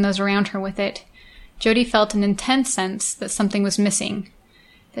to burden those around her with it, Jody felt an intense sense that something was missing,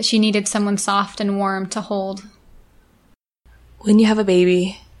 that she needed someone soft and warm to hold. When you have a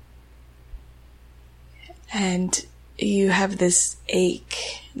baby and you have this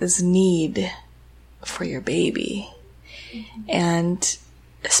ache, this need for your baby, and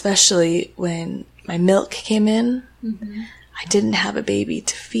especially when my milk came in, I didn't have a baby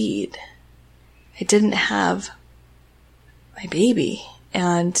to feed. I didn't have my baby,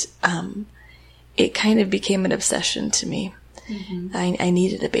 and it kind of became an obsession to me. I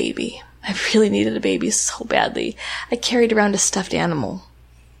needed a baby. I really needed a baby so badly. I carried around a stuffed animal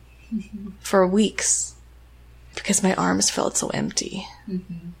for weeks because my arms felt so empty.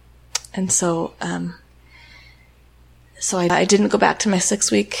 And so So I didn't go back to my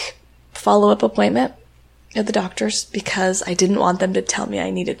 6-week follow-up appointment at the doctor's because I didn't want them to tell me I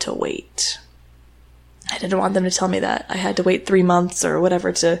needed to wait. I didn't want them to tell me that I had to wait 3 months or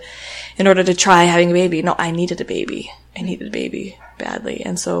whatever in order to try having a baby. No, I needed a baby. I needed a baby badly.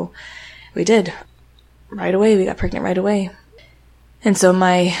 And so we did. Right away. We got pregnant right away. And so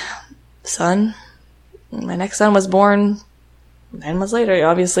my next son was born 9 months later,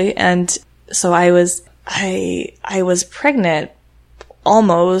 obviously. And so I was pregnant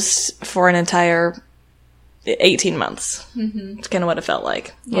almost for an entire 18 months. Mm-hmm. It's kind of what it felt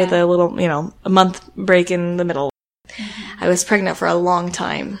like, with a little, a month break in the middle. Mm-hmm. I was pregnant for a long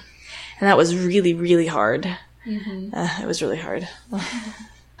time, and that was really, really hard. Mm-hmm. It was really hard.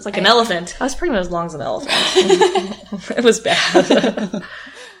 It's like an elephant. I was pregnant as long as an elephant. It was bad.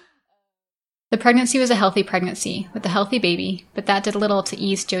 The pregnancy was a healthy pregnancy with a healthy baby, but that did little to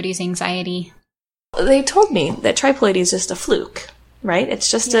ease Jodi's anxiety. They told me that triploidy is just a fluke, right? It's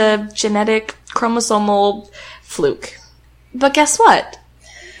just a genetic chromosomal fluke. But guess what?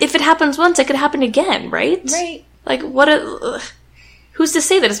 If it happens once, it could happen again, right? Right. Like, who's to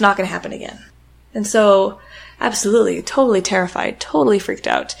say that it's not going to happen again? And so, absolutely, totally terrified, totally freaked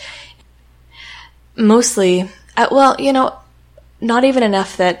out. Mostly, not even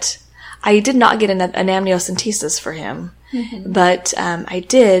enough that I did not get an amniocentesis for him, but I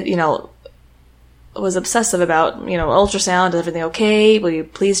did, was obsessive about, ultrasound, is everything okay? Will you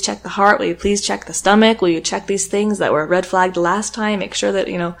please check the heart? Will you please check the stomach? Will you check these things that were red flagged last time? Make sure that,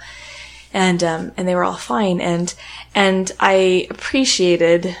 and they were all fine. And I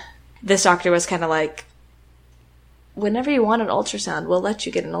appreciated this doctor was kind of like, whenever you want an ultrasound, we'll let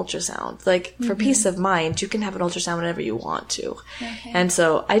you get an ultrasound. Like, for peace of mind, you can have an ultrasound whenever you want to. Okay. And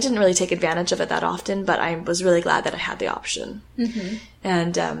so I didn't really take advantage of it that often, but I was really glad that I had the option. Mm-hmm.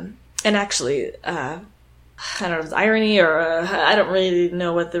 And actually, I don't know if it's irony or I don't really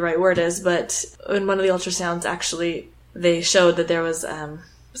know what the right word is, but in one of the ultrasounds, actually, they showed that there was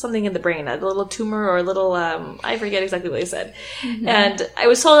something in the brain, a little tumor or a little, I forget exactly what they said. Mm-hmm. And I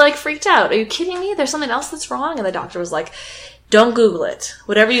was totally freaked out. Are you kidding me? There's something else that's wrong? And the doctor was like, don't Google it.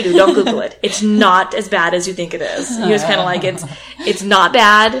 Whatever you do, don't Google it. It's not as bad as you think it is. He was kind of like, it's not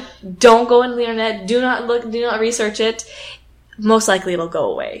bad. Don't go into the internet. Do not research it. Most likely it'll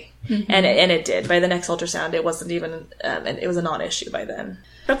go away. Mm-hmm. And it did. By the next ultrasound, it wasn't even, and it was a non-issue by then.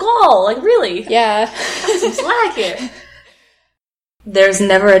 Nicole, like, really? Yeah. Got some slack here. There's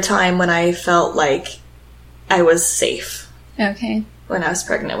never a time when I felt like I was safe. Okay. When I was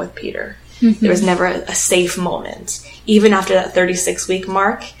pregnant with Peter. Mm-hmm. There was never a safe moment. Even after that 36-week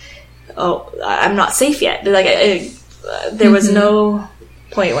mark, I'm not safe yet. Like, there was no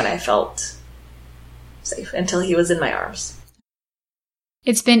point when I felt safe until he was in my arms.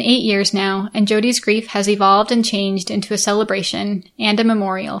 It's been 8 years now, and Jodi's grief has evolved and changed into a celebration and a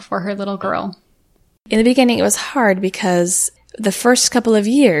memorial for her little girl. In the beginning, it was hard because the first couple of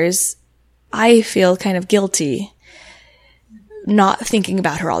years, I feel kind of guilty not thinking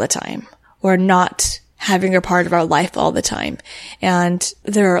about her all the time or not having her part of our life all the time. And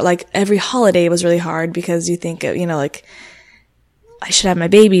every holiday was really hard because you think, like, I should have my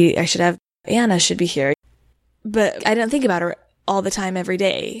baby. Anna should be here. But I didn't think about her all the time every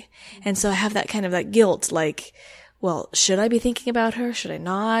day. And so I have that kind of that guilt, like, well, should I be thinking about her? Should I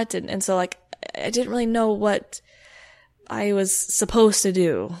not? And so, like, I didn't really know what I was supposed to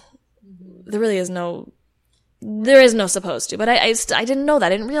do. There is no supposed to, but I didn't know that. I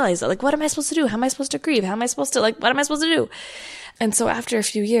didn't realize that. Like, what am I supposed to do? How am I supposed to grieve? How am I supposed to, what am I supposed to do? And so after a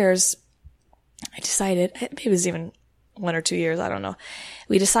few years, I decided, maybe it was even 1 or 2 years, I don't know.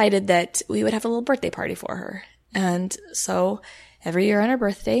 We decided that we would have a little birthday party for her. And so every year on her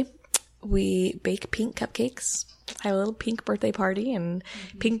birthday, we bake pink cupcakes. I have a little pink birthday party and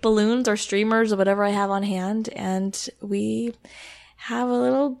pink balloons or streamers or whatever I have on hand. And we have a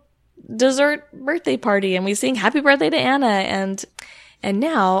little dessert birthday party and we sing happy birthday to Anna. And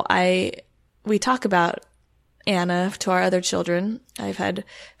now we talk about Anna to our other children. I've had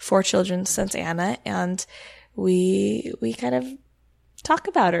 4 children since Anna, and we kind of talk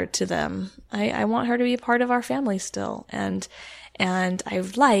about her to them. I want her to be a part of our family still. And I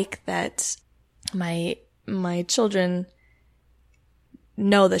like that my children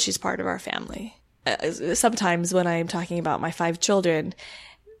know that she's part of our family. Sometimes when I'm talking about my 5 children,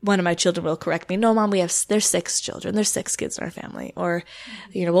 one of my children will correct me. No, Mom, there's 6 children. There's 6 kids in our family. Or,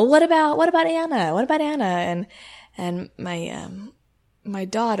 well, what about Anna? What about Anna? And my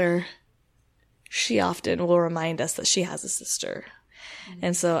daughter, she often will remind us that she has a sister.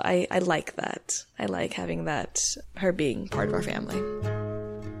 And so I like that. I like having that, her being part of our family.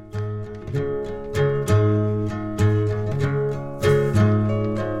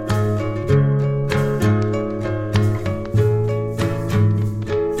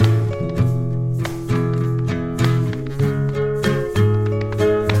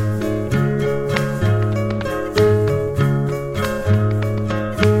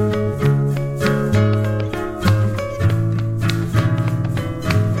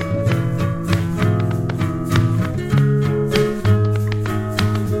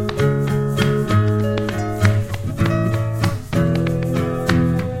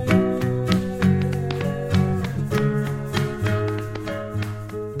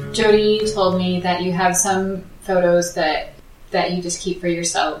 Jody told me that you have some photos that you just keep for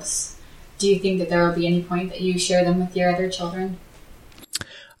yourselves. Do you think that there will be any point that you share them with your other children?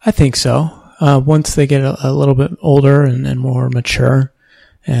 I think so. Once they get a little bit older and more mature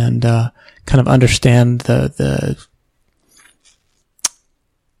and kind of understand the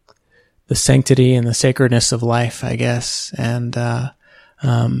sanctity and the sacredness of life, I guess. And I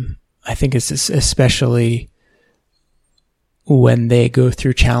think it's especially when they go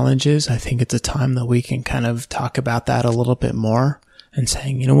through challenges, I think it's a time that we can kind of talk about that a little bit more and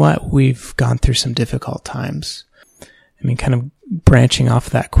saying, you know what, we've gone through some difficult times. I mean, kind of branching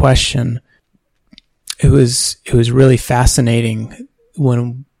off that question, it was really fascinating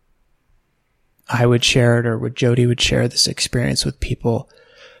when I would share it or when Jody would share this experience with people.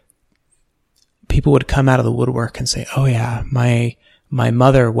 People would come out of the woodwork and say, oh yeah, my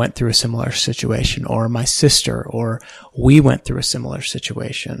mother went through a similar situation, or my sister, or we went through a similar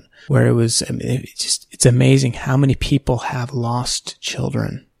situation, where it was, I mean, it's amazing how many people have lost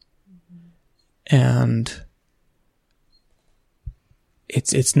children. And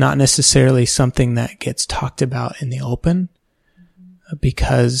it's not necessarily something that gets talked about in the open,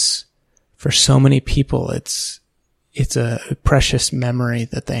 because for so many people, it's a precious memory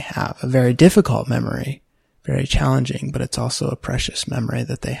that they have, a very difficult memory, very challenging, but it's also a precious memory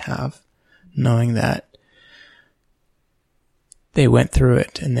that they have, knowing that they went through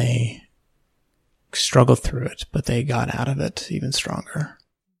it and they struggled through it, but they got out of it even stronger.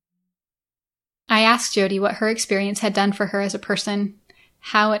 I asked Jody what her experience had done for her as a person,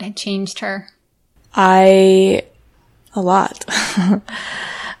 how it had changed her. A lot.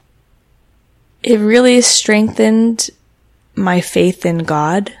 It really strengthened my faith in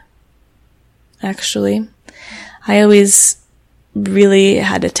God, actually. I always really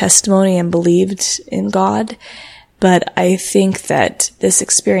had a testimony and believed in God, but I think that this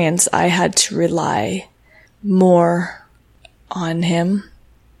experience, I had to rely more on Him,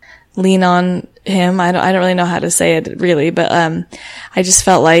 lean on Him. I don't really know how to say it really, but I just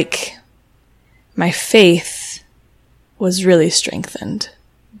felt like my faith was really strengthened.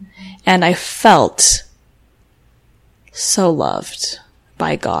 And I felt so loved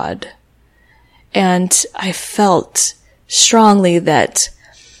by God. And I felt strongly that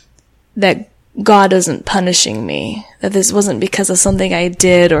God isn't punishing me, that this wasn't because of something I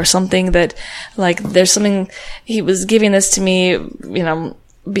did or something that, like, there's something, He was giving this to me, you know,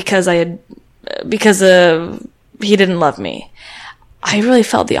 because He didn't love me. I really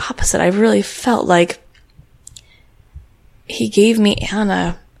felt the opposite. I really felt like He gave me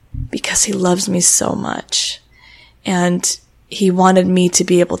Anna because He loves me so much. And He wanted me to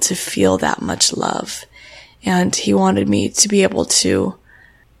be able to feel that much love. And He wanted me to be able to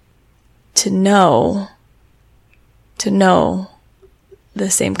know the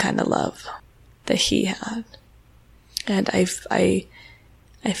same kind of love that He had. And I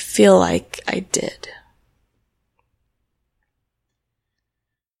feel like I did.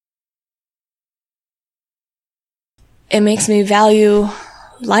 It makes me value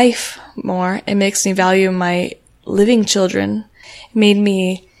life more. It makes me value my living children. It made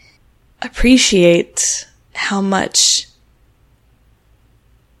me appreciate how much,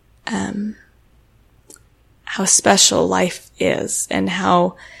 how special life is, and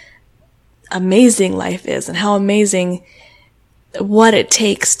how amazing life is, and how amazing what it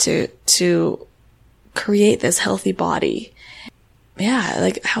takes to create this healthy body. Yeah,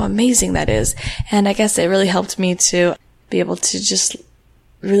 like how amazing that is. And I guess it really helped me to be able to just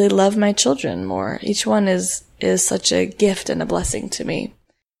really love my children more. Each one is such a gift and a blessing to me.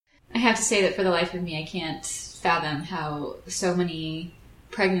 I have to say that for the life of me, I can't fathom how so many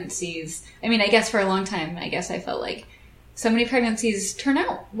pregnancies, I mean, I guess for a long time, I guess I felt like so many pregnancies turn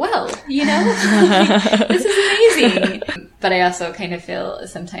out well, you know? Like, this is amazing. But I also kind of feel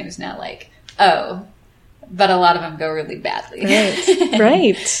sometimes now like, oh, but a lot of them go really badly. Right.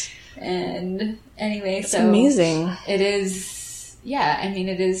 Right. And anyway, it's so amazing. It is, yeah, I mean,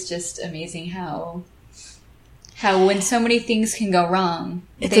 it is just amazing how when so many things can go wrong,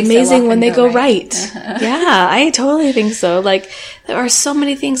 it's amazing when they go right. Yeah, I totally think so. Like, there are so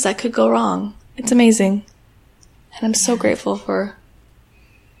many things that could go wrong. It's amazing. And I'm so grateful for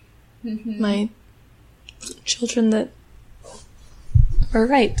my children that are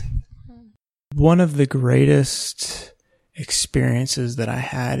right. One of the greatest experiences that I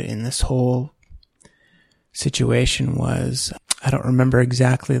had in this whole situation was, I don't remember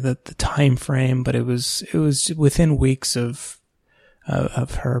exactly the time frame, but it was within weeks of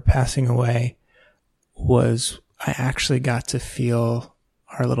her passing away, was I actually got to feel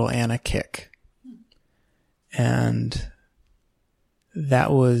our little Anna kick. And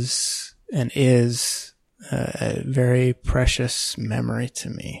that was and is a very precious memory to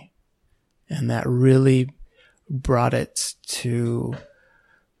me. And that really brought it to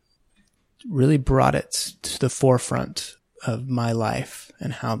the forefront of my life,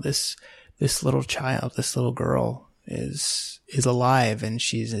 and how this little child, this little girl is alive, and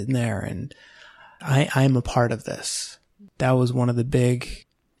she's in there, and I'm a part of this. That was one of the big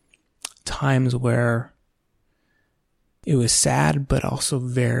times where it was sad, but also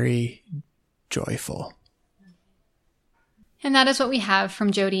very joyful. And that is what we have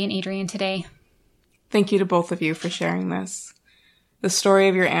from Jody and Adrian today. Thank you to both of you for sharing this. The story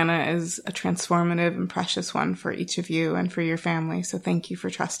of your Anna is a transformative and precious one for each of you and for your family, so thank you for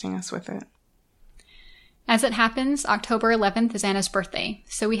trusting us with it. As it happens, October 11th is Anna's birthday,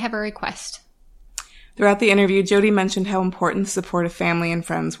 so we have a request. Throughout the interview, Jody mentioned how important the support of family and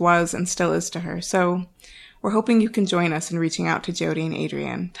friends was and still is to her, so we're hoping you can join us in reaching out to Jody and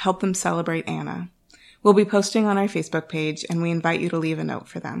Adrian to help them celebrate Anna. We'll be posting on our Facebook page, and we invite you to leave a note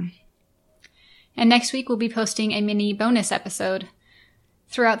for them. And next week, we'll be posting a mini bonus episode.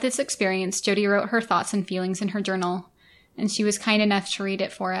 Throughout this experience, Jody wrote her thoughts and feelings in her journal, and she was kind enough to read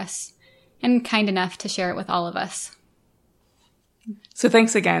it for us, and kind enough to share it with all of us. So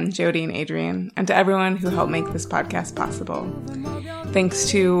thanks again, Jody and Adrian, and to everyone who helped make this podcast possible. Thanks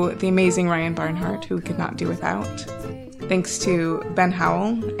to the amazing Ryan Barnhart, who we could not do without. Thanks to Ben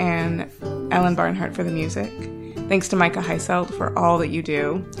Howell and Ellen Barnhart for the music. Thanks to Micah Heiselt for all that you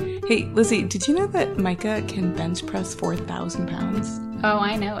do. Hey, Lizzie, did you know that Micah can bench press 4,000 pounds? Oh,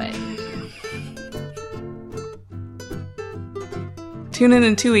 I know it. Tune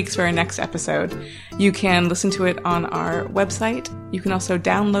in 2 weeks for our next episode. You can listen to it on our website. You can also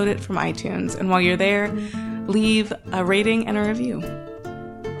download it from iTunes. And while you're there, leave a rating and a review.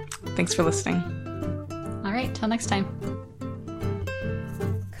 Thanks for listening. All right, till next time.